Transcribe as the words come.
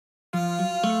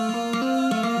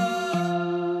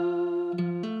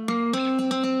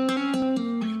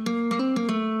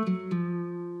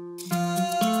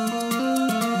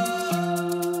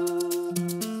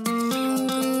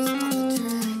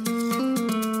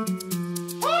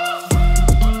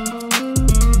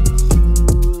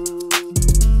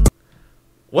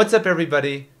What's up,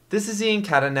 everybody? This is Ian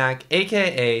Katanak,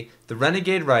 aka the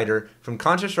Renegade Writer from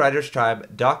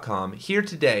ConsciousWritersTribe.com, here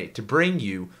today to bring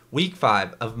you week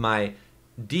 5 of my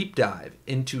deep dive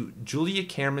into Julia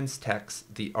Cameron's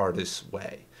text, The Artist's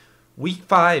Way. Week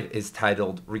 5 is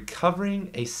titled Recovering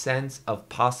a Sense of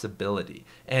Possibility.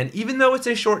 And even though it's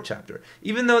a short chapter,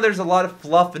 even though there's a lot of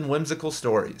fluff and whimsical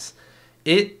stories,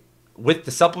 with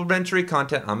the supplementary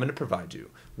content I'm going to provide you,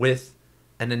 with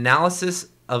an analysis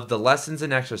of the lessons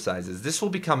and exercises, this will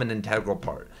become an integral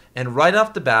part. And right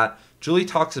off the bat, Julie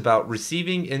talks about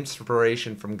receiving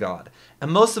inspiration from God.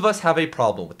 And most of us have a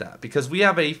problem with that because we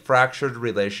have a fractured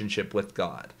relationship with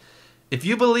God. If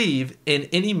you believe in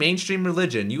any mainstream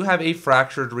religion, you have a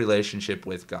fractured relationship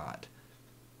with God.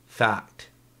 Fact.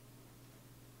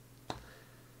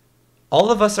 All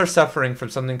of us are suffering from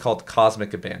something called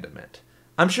cosmic abandonment.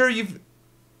 I'm sure you've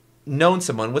known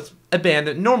someone with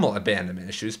normal abandonment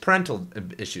issues, parental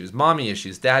issues, mommy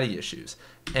issues, daddy issues.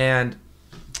 And,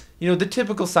 the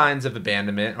typical signs of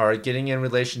abandonment are getting in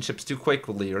relationships too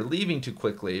quickly or leaving too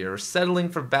quickly or settling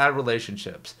for bad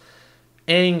relationships.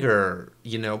 Anger,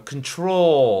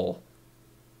 control,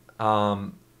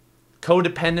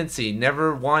 codependency,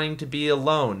 never wanting to be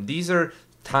alone. These are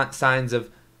signs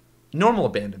of normal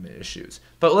abandonment issues.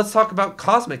 But let's talk about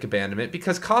cosmic abandonment,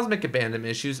 because cosmic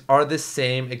abandonment issues are the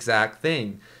same exact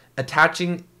thing.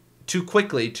 Attaching too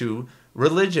quickly to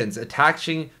religions,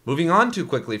 moving on too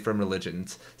quickly from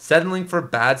religions, settling for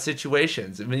bad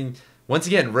situations. Once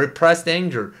again, repressed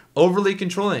anger, overly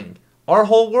controlling our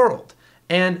whole world.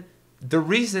 And the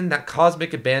reason that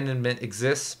cosmic abandonment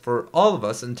exists for all of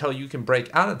us until you can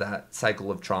break out of that cycle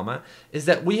of trauma is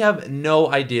that we have no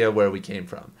idea where we came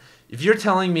from. If you're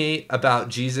telling me about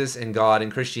Jesus and God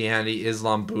and Christianity,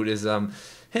 Islam, Buddhism,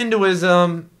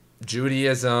 Hinduism,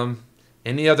 Judaism,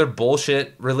 any other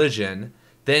bullshit religion,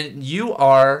 then you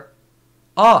are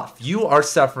off. You are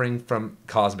suffering from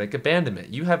cosmic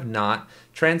abandonment. You have not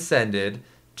transcended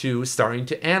to starting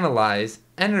to analyze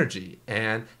energy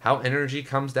and how energy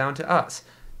comes down to us.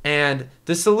 And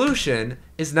the solution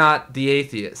is not the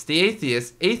atheist.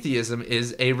 Atheism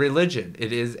is a religion.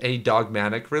 It is a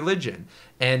dogmatic religion.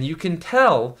 And you can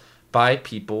tell by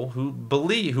people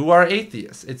who are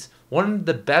atheists. It's one of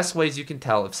the best ways you can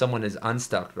tell if someone is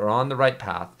unstuck or on the right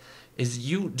path is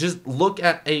you just look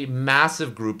at a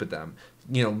massive group of them.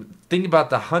 Think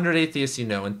about the 100 atheists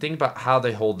and think about how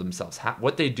they hold themselves,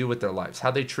 what they do with their lives,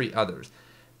 how they treat others.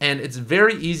 And it's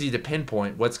very easy to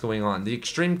pinpoint what's going on. The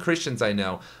extreme Christians I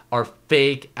know are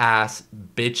fake ass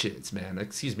bitches, man.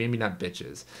 Excuse me, maybe not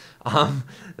bitches.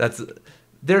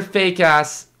 They're fake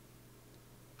ass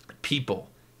people,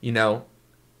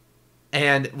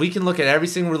 And we can look at every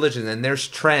single religion, and there's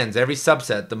trends, every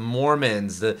subset, the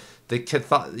Mormons, the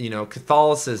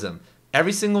Catholicism.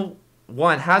 Every single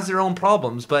one has their own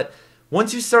problems, but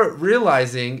once you start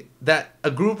realizing that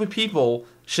a group of people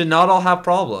should not all have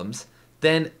problems,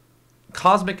 then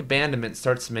cosmic abandonment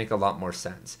starts to make a lot more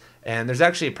sense. And there's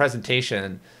actually a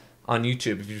presentation on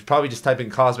YouTube. If you probably just type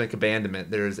in cosmic abandonment,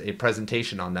 there's a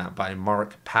presentation on that by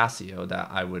Mark Passio that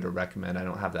I would recommend. I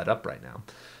don't have that up right now.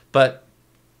 But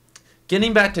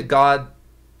getting back to God,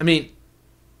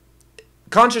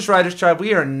 Conscious Writers Tribe,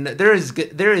 there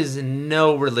is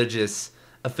no religious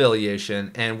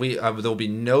affiliation, and there'll be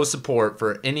no support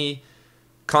for any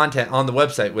content on the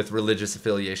website with religious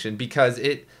affiliation, because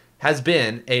it has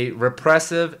been a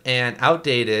repressive and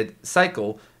outdated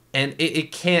cycle, and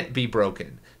it can't be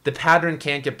broken. The pattern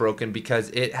can't get broken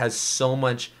because it has so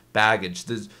much baggage.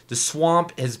 The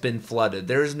swamp has been flooded.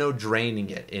 There is no draining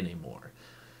it anymore.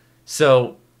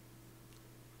 So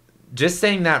just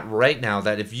saying that right now,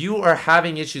 that if you are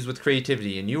having issues with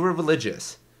creativity and you are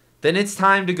religious, then it's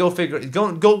time to go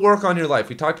work on your life.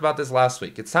 We talked about this last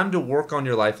week. It's time to work on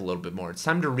your life a little bit more. It's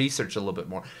time to research a little bit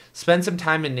more. Spend some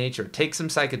time in nature. Take some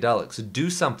psychedelics.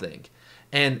 Do something.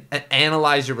 And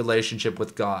analyze your relationship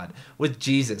with God, with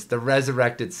Jesus, the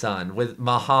resurrected Son, with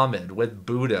Muhammad, with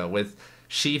Buddha, with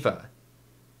Shiva.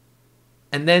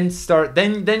 And then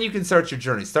you can start your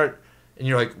journey. And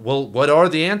you're like, well, what are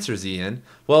the answers, Ian?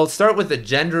 Well, start with a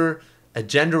gender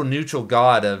neutral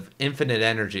God of infinite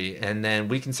energy, and then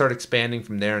we can start expanding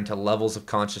from there into levels of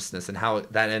consciousness and how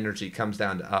that energy comes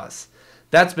down to us.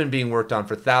 That's been being worked on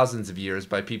for thousands of years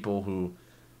by people who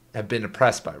have been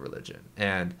oppressed by religion.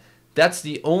 And that's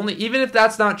the only, even if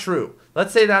that's not true,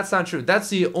 let's say that's not true, that's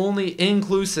the only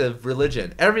inclusive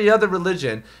religion. Every other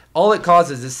religion, all it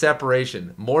causes is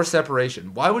separation, more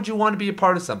separation. Why would you want to be a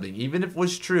part of something, even if it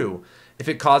was true, if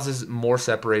it causes more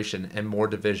separation and more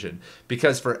division?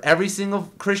 Because for every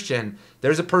single Christian,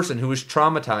 there's a person who is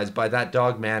traumatized by that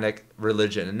dogmatic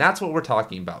religion. And that's what we're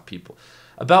talking about, people.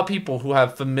 about people who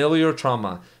have familiar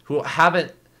trauma, who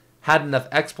haven't had enough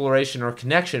exploration or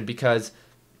connection, because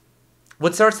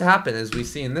what starts to happen, as we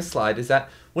see in this slide, is that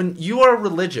when you are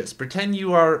religious, pretend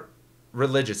you are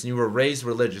religious and you were raised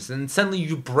religious, and suddenly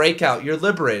you break out, you're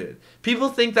liberated. People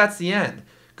think that's the end.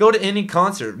 Go to any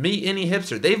concert, meet any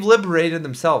hipster. They've liberated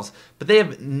themselves, but they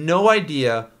have no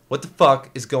idea what the fuck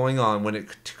is going on when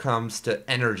it comes to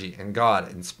energy and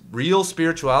God and real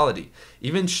spirituality,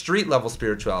 even street level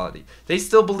spirituality. They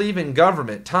still believe in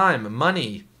government, time,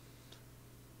 money,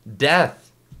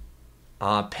 death,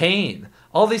 pain.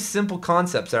 All these simple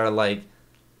concepts are like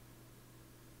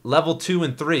level 2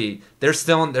 and 3.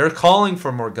 They're calling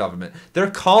for more government. They're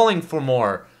calling for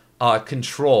more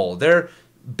control. They're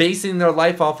basing their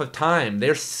life off of time.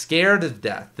 They're scared of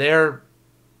death. They're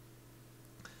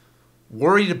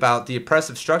worried about the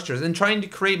oppressive structures and trying to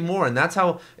create more. And that's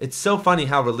how it's so funny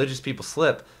how religious people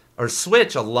slip or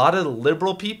switch. A lot of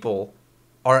liberal people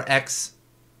are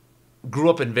grew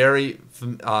up in very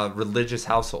religious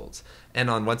households.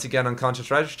 And once again, on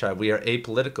Conscious Writers Tribe, we are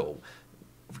apolitical.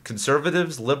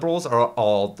 Conservatives, liberals are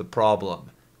all the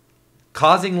problem,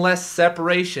 causing less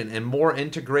separation and more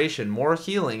integration, more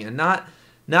healing, and not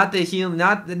the healing,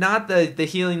 not the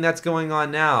healing that's going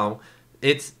on now.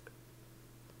 It's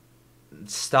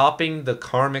stopping the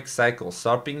karmic cycle,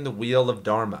 stopping the wheel of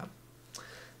dharma.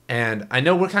 And I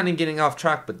know we're kind of getting off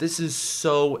track, but this is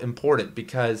so important,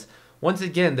 because once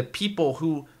again, the people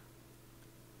who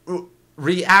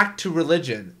react to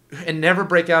religion and never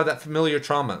break out of that familiar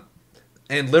trauma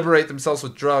and liberate themselves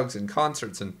with drugs and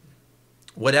concerts and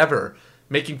whatever,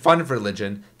 making fun of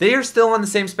religion, they are still on the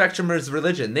same spectrum as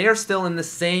religion. They are still in the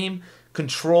same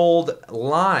controlled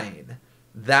line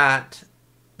that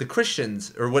the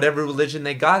Christians or whatever religion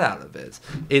they got out of is.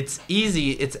 It's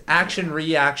easy. It's action,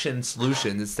 reaction,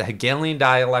 solution. It's the Hegelian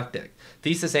dialectic.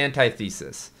 Thesis,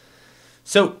 antithesis.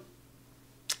 So,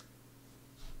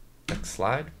 next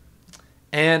slide.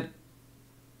 And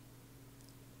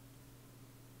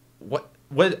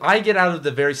what I get out of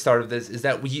the very start of this is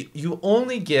that you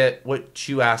only get what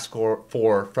you ask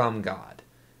for from God.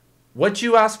 What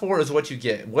you ask for is what you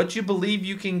get. What you believe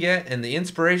you can get and the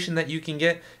inspiration that you can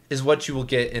get is what you will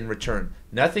get in return.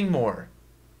 Nothing more.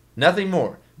 Nothing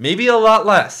more. Maybe a lot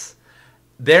less.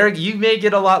 There, you may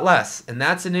get a lot less. And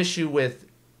that's an issue with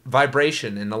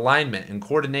vibration and alignment and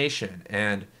coordination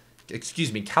and,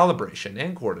 calibration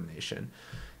and coordination.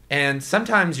 And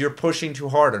sometimes you're pushing too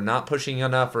hard or not pushing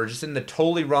enough or just in the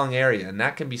totally wrong area. And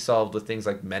that can be solved with things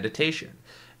like meditation.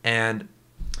 And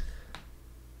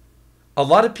a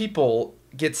lot of people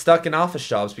get stuck in office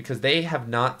jobs because they have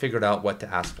not figured out what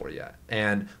to ask for yet.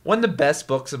 And one of the best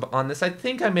books on this, I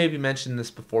think I maybe mentioned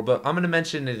this before, but I'm going to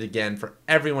mention it again for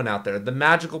everyone out there. The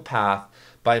Magical Path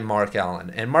by Mark Allen.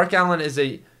 And Mark Allen is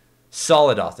a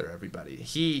solid author,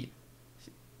 everybody.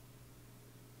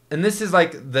 And this is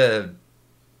like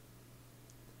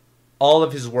all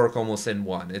of his work almost in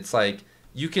one. It's like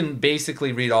you can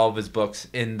basically read all of his books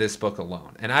in this book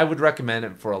alone. And I would recommend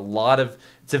it for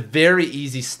it's a very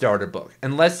easy starter book.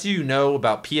 Unless you know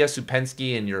about P.S.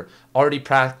 Upensky and you're already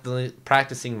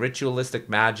practicing ritualistic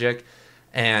magic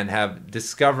and have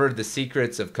discovered the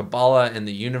secrets of Kabbalah and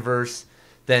the universe,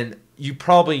 then you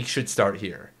probably should start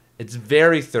here. It's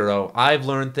very thorough. I've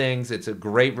learned things. It's a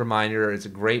great reminder. It's a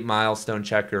great milestone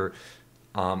checker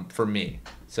for me.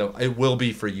 So it will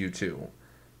be for you too.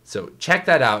 So check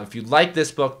that out. If you like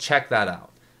this book, check that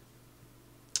out.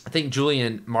 I think Julie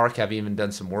and Mark have even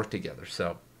done some work together.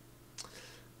 So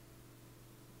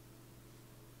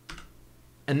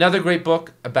another great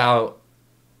book about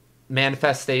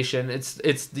manifestation. It's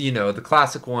the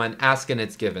classic one, Ask and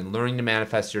It's Given, Learning to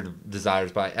Manifest Your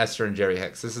Desires by Esther and Jerry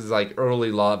Hicks. This is like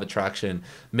early law of attraction,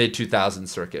 mid-2000s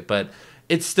circuit. But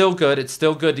it's still good. It's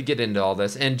still good to get into all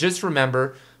this. And just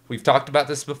remember, we've talked about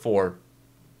this before.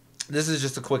 This is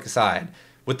just a quick aside.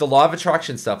 With the law of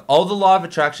attraction stuff, all the law of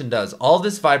attraction does, all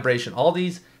this vibration, all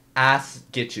these asks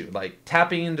get you, like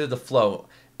tapping into the flow,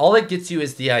 all it gets you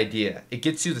is the idea. It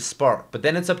gets you the spark, but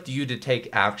then it's up to you to take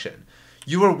action.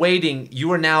 You are waiting.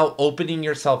 You are now opening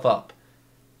yourself up.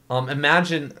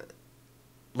 Imagine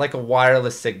like a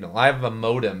wireless signal. I have a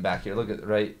modem back here. Look at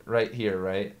right here,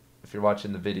 right? If you're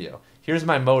watching the video. Here's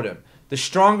my modem. The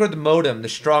stronger the modem, the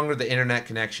stronger the internet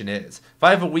connection is. If I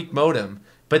have a weak modem,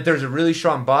 but there's a really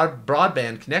strong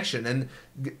broadband connection, and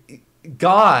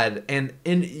God and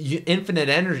infinite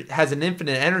energy has an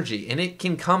infinite energy, and it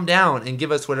can come down and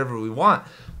give us whatever we want.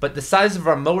 But the size of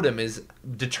our modem is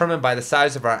determined by the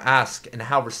size of our ask and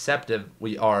how receptive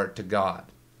we are to God.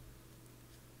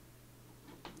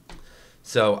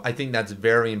 So I think that's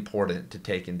very important to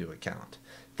take into account.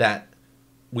 That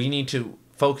we need to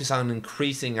focus on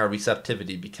increasing our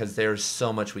receptivity because there's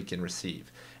so much we can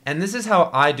receive. And this is how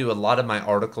I do a lot of my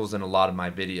articles and a lot of my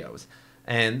videos.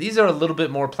 And these are a little bit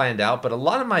more planned out, but a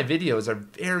lot of my videos are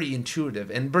very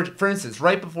intuitive. And for instance,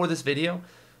 right before this video,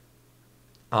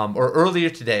 or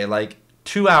earlier today, like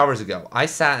 2 hours ago, I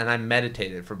sat and I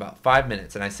meditated for about 5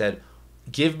 minutes and I said,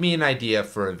 give me an idea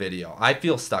for a video. I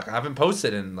feel stuck. I haven't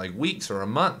posted in like weeks or a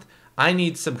month. I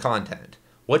need some content.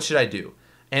 What should I do?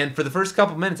 And for the first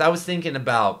couple minutes, I was thinking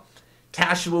about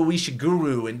Tashua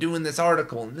Guru and doing this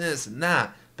article and this and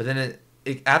that. But then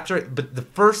but the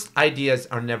first ideas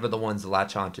are never the ones to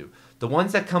latch onto. The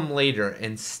ones that come later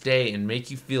and stay and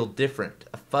make you feel different,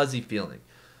 a fuzzy feeling,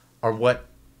 are what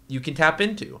you can tap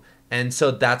into. And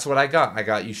so that's what I got. I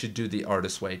got, you should do the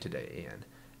artist way today, Ian.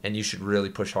 And you should really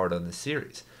push hard on this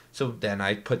series. So then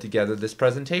I put together this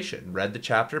presentation, read the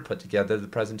chapter, put together the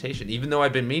presentation. Even though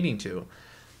I've been meaning to,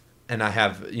 and I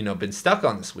have, been stuck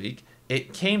on this week,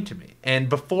 it came to me. And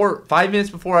 5 minutes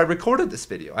before I recorded this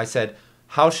video, I said,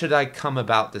 how should I come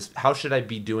about this? How should I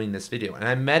be doing this video? And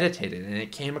I meditated, and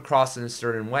it came across in a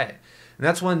certain way. And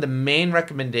that's one of the main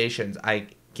recommendations I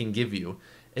can give you,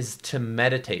 is to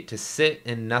meditate, to sit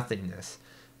in nothingness.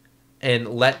 And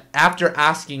after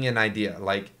asking an idea,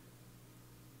 like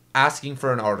asking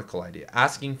for an article idea,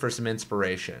 asking for some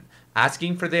inspiration,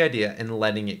 asking for the idea and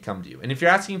letting it come to you. And if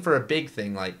you're asking for a big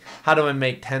thing, like how do I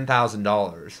make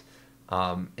 $10,000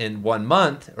 in 1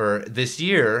 month or this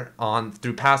year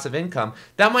through passive income,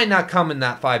 that might not come in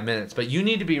that 5 minutes, but you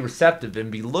need to be receptive and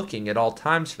be looking at all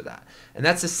times for that. And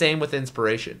that's the same with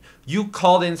inspiration. You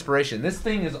call the inspiration. This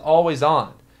thing is always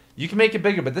on. You can make it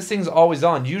bigger, but this thing's always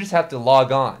on. You just have to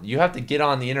log on. You have to get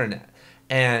on the internet.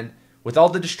 And with all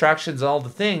the distractions and all the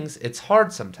things, it's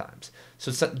hard sometimes.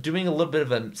 So doing a little bit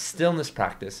of a stillness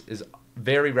practice is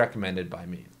very recommended by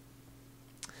me.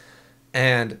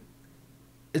 And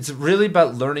it's really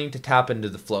about learning to tap into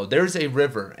the flow. There's a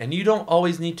river, and you don't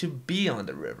always need to be on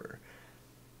the river.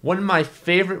 One of my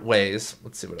favorite ways,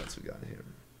 let's see what else we got here.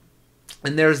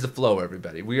 And there's the flow,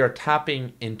 everybody. We are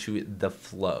tapping into the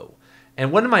flow.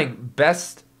 And one of my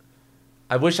best,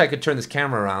 I wish I could turn this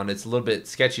camera around. It's a little bit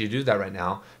sketchy to do that right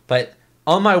now. But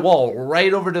on my wall,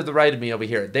 right over to the right of me over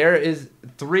here, there is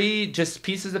 3 just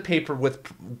pieces of paper with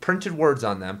printed words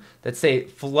on them that say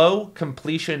flow,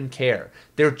 completion, care.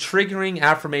 They're triggering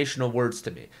affirmational words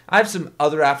to me. I have some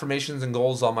other affirmations and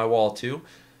goals on my wall too,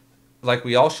 like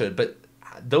we all should. But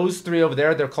those 3 over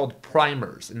there, they're called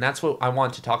primers. And that's what I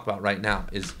want to talk about right now,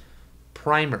 is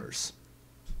primers.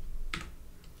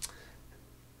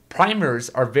 Primers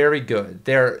are very good.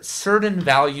 There are certain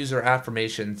values or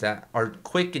affirmations that are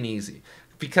quick and easy.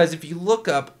 Because if you look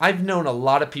up, I've known a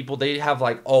lot of people, they have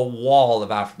like a wall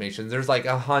of affirmations. There's like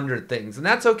 100 things. And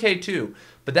that's okay too.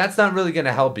 But that's not really going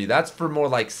to help you. That's for more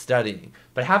like studying.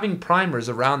 But having primers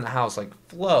around the house, like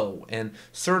flow and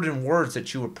certain words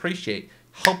that you appreciate,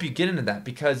 help you get into that.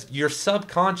 Because your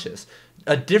subconscious,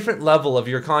 a different level of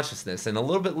your consciousness, and a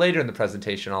little bit later in the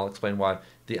presentation, I'll explain why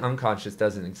the unconscious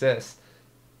doesn't exist.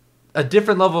 A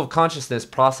different level of consciousness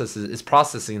is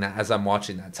processing that as I'm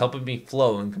watching that. It's helping me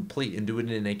flow and complete and do it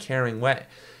in a caring way.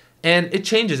 And it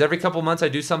changes. Every couple of months I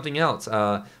do something else.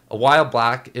 A while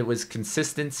back, it was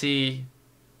consistency,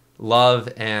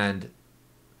 love, and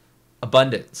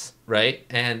abundance, right?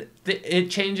 And it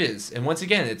changes. And once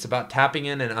again, it's about tapping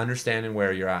in and understanding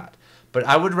where you're at. But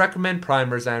I would recommend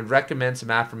primers, and I would recommend some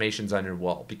affirmations on your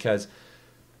wall, because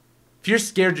if you're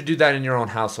scared to do that in your own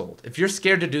household, if you're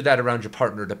scared to do that around your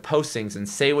partner, to post things and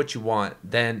say what you want,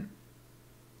 then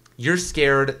you're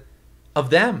scared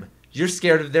of them. You're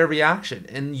scared of their reaction,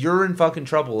 and you're in fucking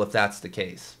trouble if that's the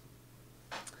case.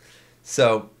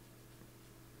 So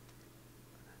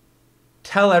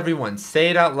tell everyone,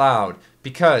 say it out loud,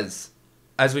 because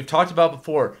as we've talked about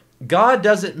before, God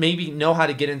doesn't maybe know how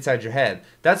to get inside your head.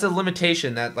 That's a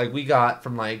limitation that like we got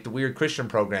from like the weird Christian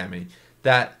programming,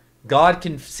 that God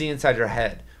can see inside your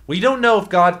head. We don't know if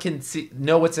God can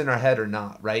know what's in our head or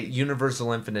not, right?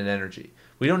 Universal infinite energy.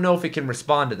 We don't know if it can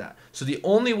respond to that. So the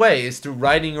only way is through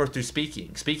writing or through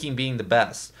speaking. Speaking being the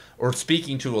best, or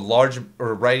speaking to a large,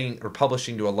 or writing or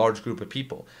publishing to a large group of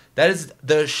people. That is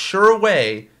the sure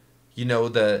way.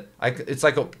 It's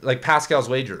like Pascal's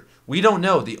wager. We don't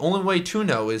know. The only way to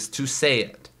know is to say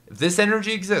it. If this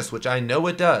energy exists, which I know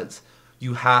it does,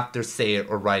 you have to say it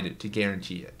or write it to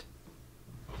guarantee it.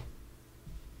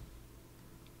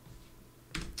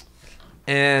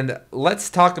 And let's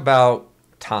talk about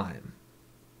time.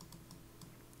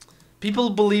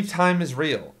 People believe time is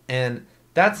real, and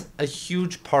that's a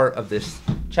huge part of this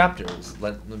chapter.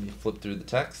 Let me flip through the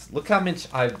text. Look how much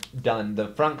I've done. The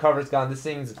front cover's gone. This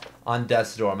thing's on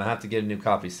death's door. I'm going to have to get a new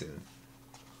copy soon.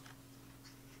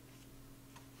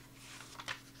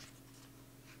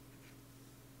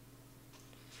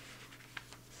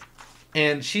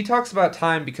 And she talks about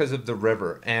time because of the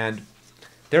river. And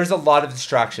there's a lot of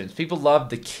distractions. People love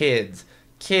the kids.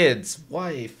 Kids,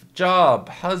 wife, job,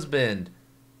 husband,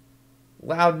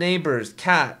 loud neighbors,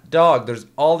 cat, dog. There's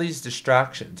all these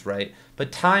distractions, right?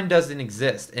 But time doesn't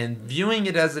exist. And viewing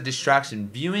it as a distraction,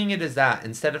 viewing it as that,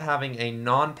 instead of having a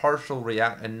non-partial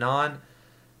react, a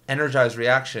non-energized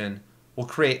reaction, will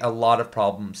create a lot of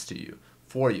problems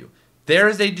for you. There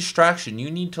is a distraction. You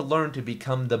need to learn to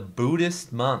become the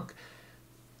Buddhist monk,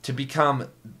 to become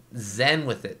zen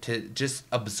with it, to just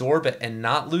absorb it and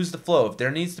not lose the flow. If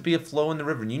there needs to be a flow in the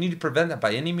river, you need to prevent that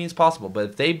by any means possible.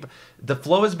 But if the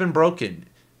flow has been broken,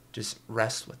 just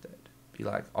rest with it. Be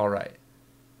like, all right.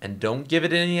 And don't give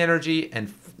it any energy.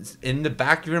 And in the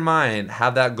back of your mind,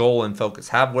 have that goal in focus.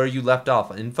 Have where you left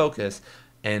off in focus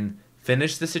and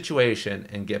finish the situation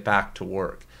and get back to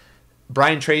work.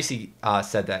 Brian Tracy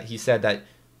said that. He said that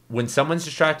when someone's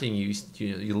distracting you,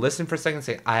 you listen for a second and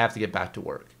say, I have to get back to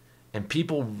work. And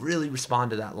people really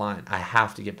respond to that line, I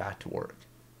have to get back to work.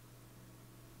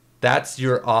 That's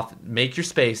your off. Make your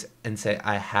space and say,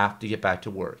 I have to get back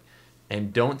to work.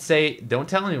 And don't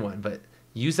tell anyone, but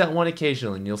use that one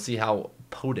occasionally and you'll see how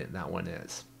potent that one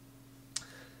is.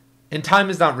 And time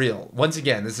is not real. Once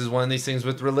again, this is one of these things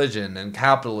with religion and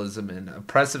capitalism and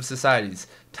oppressive societies.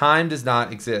 Time does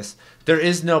not exist. There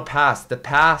is no past. The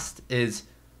past is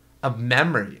a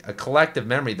memory, a collective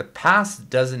memory. The past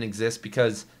doesn't exist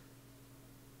because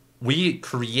we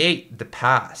create the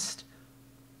past.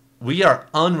 We are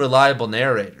unreliable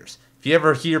narrators. If you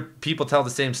ever hear people tell the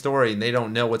same story and they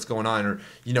don't know what's going on, or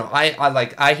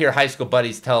I hear high school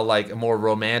buddies tell like a more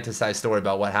romanticized story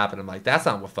about what happened. I'm like, that's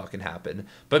not what fucking happened.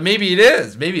 But maybe it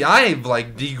is. Maybe I've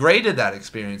like degraded that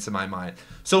experience in my mind.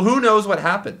 So who knows what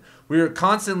happened? We are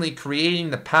constantly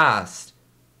creating the past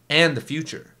and the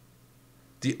future.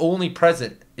 The only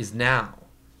present is now.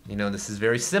 This is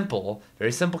very simple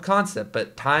concept,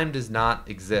 but time does not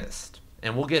exist.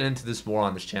 And we'll get into this more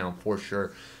on this channel for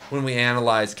sure when we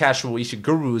analyze Casual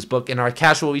Ishiguro's book in our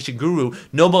Casual Ishiguro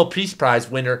Nobel Peace Prize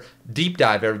winner deep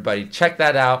dive, everybody. Check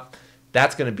that out.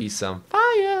 That's going to be some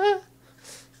fire.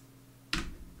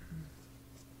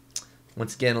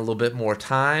 Once again, a little bit more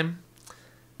time.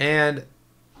 And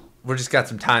we're just got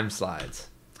some time slides.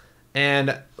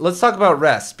 And let's talk about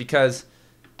rest, because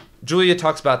Julia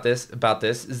talks about this,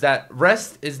 is that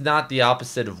rest is not the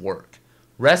opposite of work.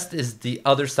 Rest is the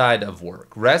other side of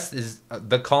work. Rest is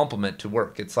the complement to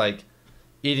work. It's like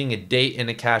eating a date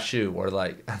and a cashew, or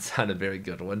like, that's not a very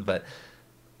good one, but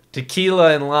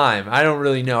tequila and lime. I don't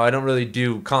really know. I don't really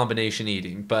do combination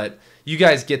eating, but you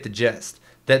guys get the gist.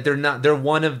 That they're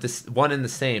one and the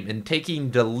same. And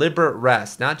taking deliberate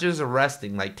rest, not just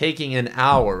resting, like taking an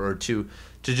hour or two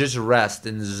to just rest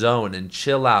and zone and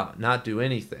chill out, not do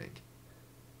anything,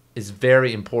 is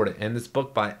very important. And this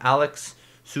book by Alex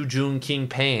Sujun King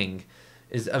Pang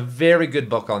is a very good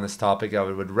book on this topic. I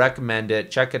would recommend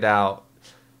it. Check it out.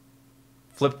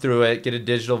 Flip through it. Get a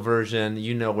digital version.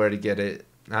 You know where to get it.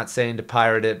 Not saying to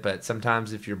pirate it, but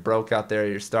sometimes if you're broke out there,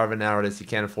 you're starving out, you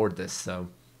can't afford this. So,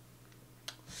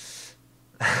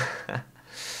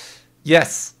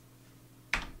 yes.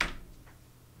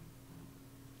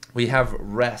 We have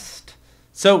rest.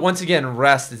 So once again,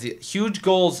 rest is huge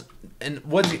goals. And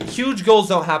huge goals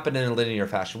don't happen in a linear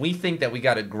fashion. We think that we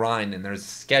got to grind and there's a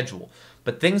schedule.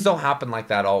 But things don't happen like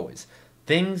that always.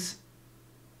 Things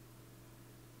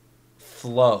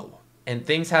flow. And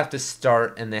things have to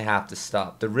start and they have to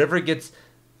stop. The river gets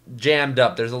jammed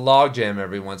up. There's a log jam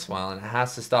every once in a while and it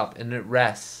has to stop and it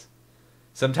rests.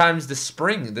 Sometimes the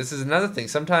spring, this is another thing.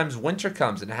 Sometimes winter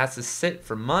comes and it has to sit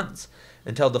for months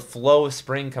until the flow of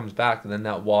spring comes back and then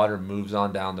that water moves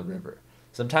on down the river.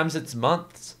 Sometimes it's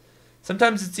months.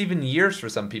 Sometimes it's even years for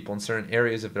some people in certain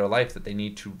areas of their life that they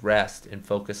need to rest and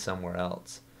focus somewhere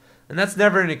else. And that's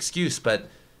never an excuse, but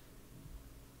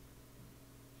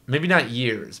maybe not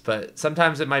years, but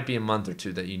sometimes it might be a month or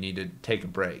two that you need to take a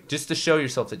break just to show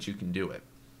yourself that you can do it.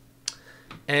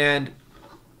 And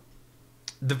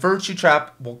the virtue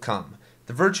trap will come.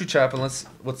 The virtue trap, and let's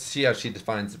see how she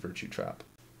defines the virtue trap.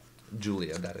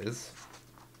 Julia, that is.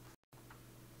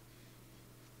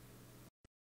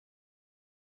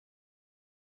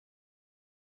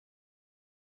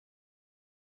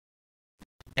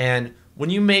 And when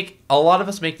you a lot of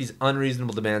us make these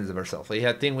unreasonable demands of ourselves. We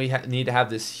need to have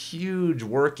this huge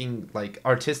working, like,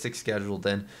 artistic schedule,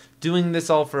 then doing this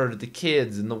all for the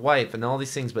kids and the wife and all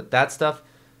these things, but that stuff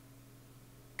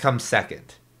comes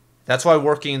second. That's why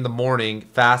working in the morning,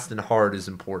 fast and hard, is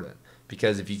important.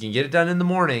 Because if you can get it done in the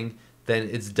morning, then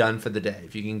it's done for the day.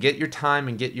 If you can get your time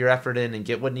and get your effort in and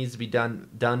get what needs to be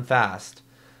done fast,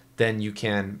 then you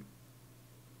can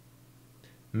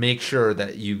make sure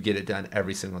that you get it done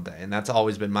every single day. And that's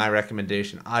always been my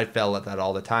recommendation. I fail at that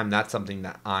all the time. That's something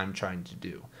that I'm trying to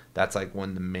do. That's like one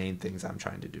of the main things I'm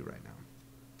trying to do right now.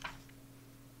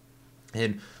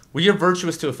 And we are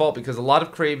virtuous to a fault because a lot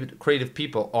of creative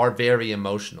people are very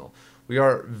emotional. We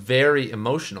are very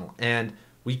emotional, and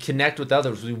we connect with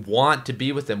others. We want to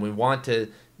be with them. We want to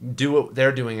do what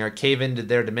they're doing or cave into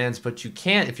their demands, but you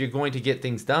can't if you're going to get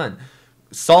things done.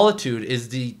 Solitude is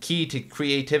the key to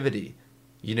creativity.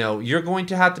 You know, you're going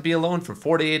to have to be alone for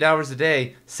 48 hours a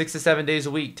day, 6 to 7 days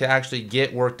a week to actually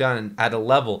get work done at a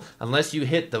level. Unless you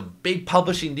hit the big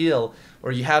publishing deal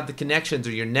or you have the connections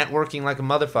or you're networking like a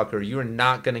motherfucker, you are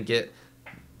not going to get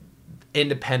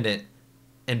independent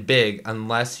and big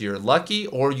unless you're lucky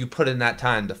or you put in that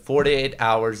time, the 48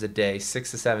 hours a day,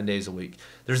 6 to 7 days a week.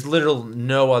 There's literally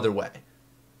no other way.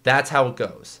 That's how it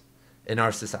goes in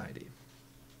our society.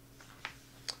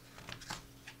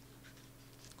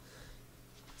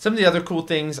 Some of the other cool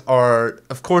things are,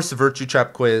 of course, the virtue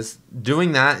trap quiz.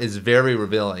 Doing that is very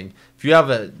revealing. If you have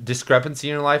a discrepancy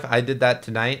in your life, I did that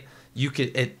tonight.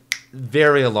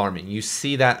 Very alarming. You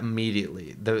see that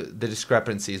immediately, the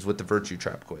discrepancies with the virtue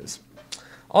trap quiz.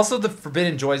 Also, the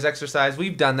forbidden joys exercise.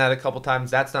 We've done that a couple times.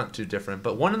 That's not too different.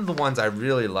 But one of the ones I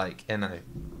really like and I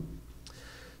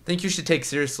think you should take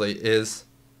seriously is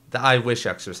the I wish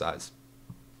exercise.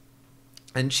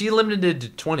 And she limited it to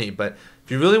 20, but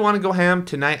if you really want to go ham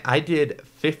tonight, I did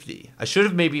 50. I should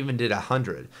have maybe even did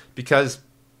 100 because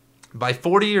by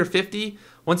 40 or 50,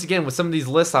 once again, with some of these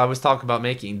lists I was talking about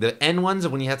making, the end ones,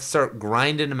 when you have to start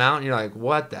grinding them out and you're like,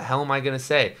 what the hell am I going to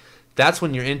say? That's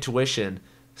when your intuition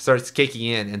starts kicking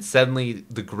in and suddenly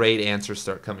the great answers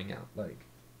start coming out. Like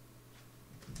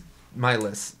my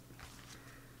list.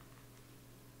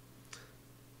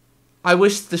 I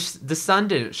wish the sun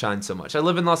didn't shine so much. I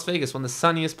live in Las Vegas, one of the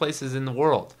sunniest places in the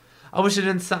world. I wish it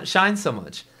didn't shine so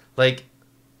much. Like,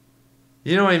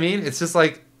 you know what I mean? It's just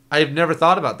like, I've never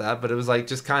thought about that, but it was like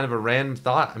just kind of a random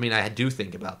thought. I mean, I do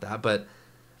think about that, but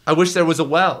I wish there was a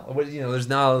well. You know, there's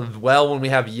not a well when we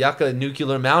have Yucca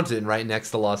Nuclear Mountain right next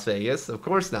to Las Vegas. Of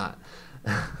course not.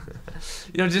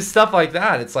 You know, just stuff like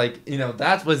that. It's like, you know,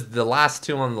 that was the last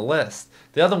two on the list.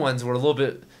 The other ones were a little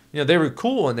bit, you know, they were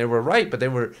cool and they were right, but they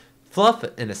were fluff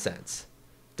in a sense.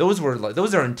 Those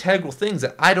are integral things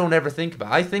that I don't ever think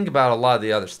about. I think about a lot of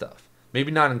the other stuff,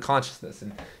 maybe not in consciousness,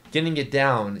 and getting it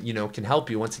down, you know, can help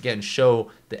you once again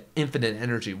show the infinite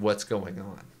energy of what's going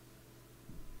on.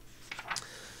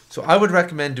 So I would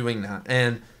recommend doing that.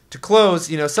 And to close,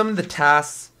 you know, some of the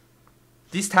tasks,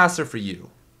 these tasks are for you,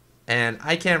 and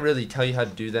I can't really tell you how to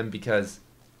do them because,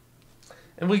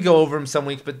 and we go over them some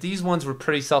weeks, but these ones were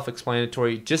pretty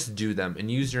self-explanatory. Just do them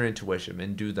and use your intuition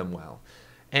and do them well.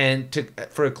 And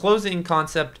for a closing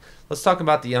concept, let's talk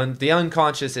about the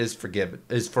unconscious is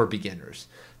for beginners.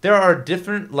 There are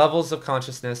different levels of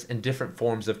consciousness and different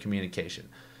forms of communication.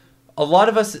 A lot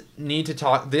of us need to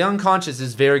talk. The unconscious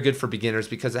is very good for beginners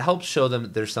because it helps show them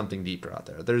that there's something deeper out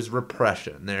there. There's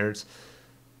repression. There's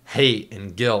hate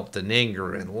and guilt and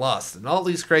anger and lust and all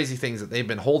these crazy things that they've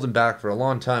been holding back for a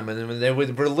long time. And then when they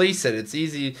would release it, it's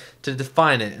easy to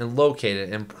define it and locate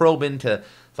it and probe into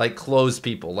like closed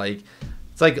people. Like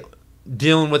it's like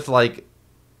dealing with like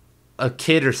a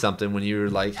kid or something when you're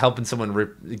like helping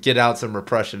someone get out some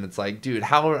repression. It's like, dude,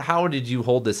 how did you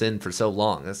hold this in for so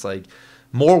long? It's like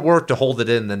more work to hold it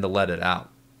in than to let it out.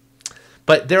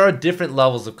 But there are different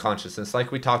levels of consciousness, like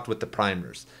we talked with the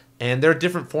primers. And there are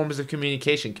different forms of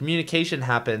communication. Communication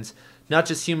happens not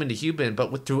just human to human,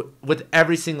 but with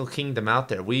every single kingdom out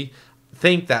there. We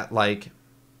think that like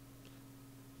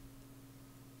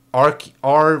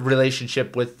our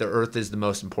relationship with the earth is the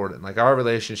most important. Like our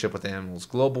relationship with animals,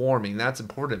 global warming, that's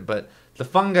important. But the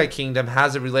fungi kingdom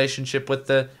has a relationship with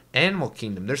the animal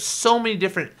kingdom. There's so many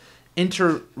different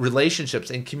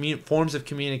interrelationships and forms of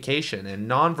communication and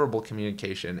nonverbal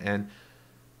communication and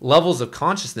levels of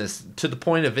consciousness to the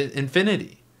point of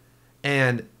infinity.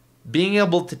 And being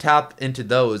able to tap into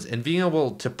those and being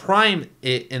able to prime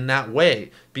it in that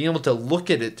way, being able to look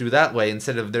at it through that way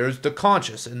instead of there's the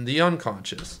conscious and the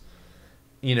unconscious.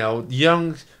 You know,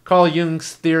 Carl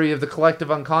Jung's theory of the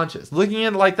collective unconscious. Looking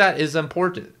at it like that is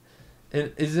important.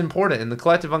 It is important, and the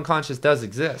collective unconscious does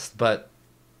exist, but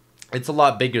it's a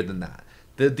lot bigger than that.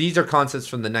 These are concepts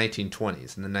from the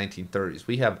 1920s and the 1930s.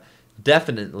 We have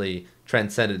definitely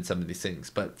transcended some of these things,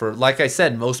 but for, like I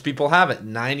said, most people have it.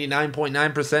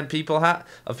 99.9%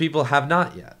 of people have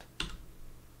not yet.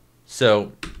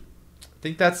 So I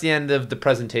think that's the end of the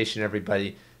presentation,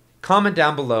 everybody. Comment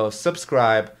down below,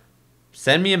 subscribe,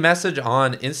 send me a message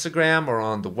on Instagram or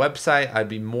on the website. I'd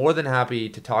be more than happy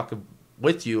to talk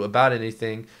with you about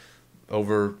anything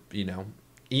over, you know,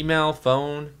 email,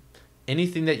 phone,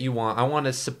 anything that you want. I want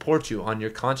to support you on your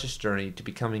conscious journey to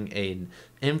becoming an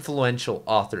influential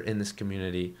author in this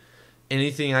community.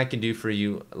 Anything I can do for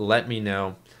you, let me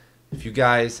know. If you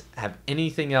guys have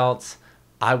anything else,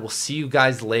 I will see you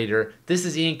guys later. This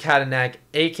is Ian Katanak,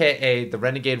 aka the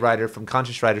Renegade Writer from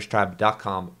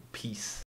ConsciousWritersTribe.com. Peace.